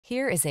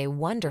Here is a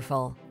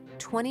wonderful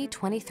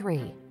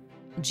 2023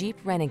 Jeep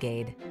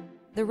Renegade.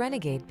 The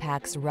Renegade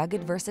packs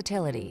rugged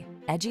versatility,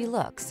 edgy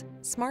looks,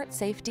 smart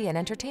safety and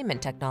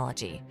entertainment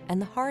technology, and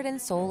the heart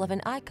and soul of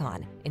an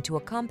icon into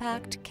a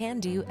compact,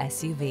 can-do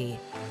SUV.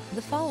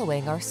 The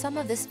following are some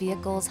of this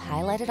vehicle's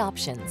highlighted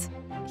options: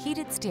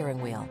 heated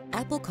steering wheel,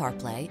 Apple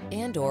CarPlay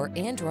and/or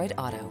Android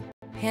Auto,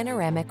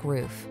 panoramic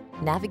roof,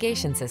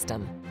 navigation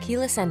system,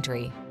 keyless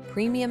entry,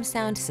 premium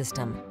sound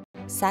system,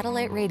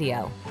 satellite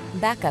radio,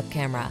 backup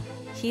camera,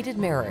 heated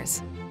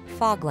mirrors,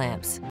 fog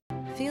lamps.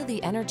 Feel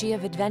the energy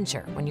of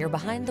adventure when you're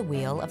behind the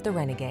wheel of the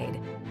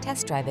Renegade.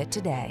 Test drive it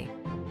today.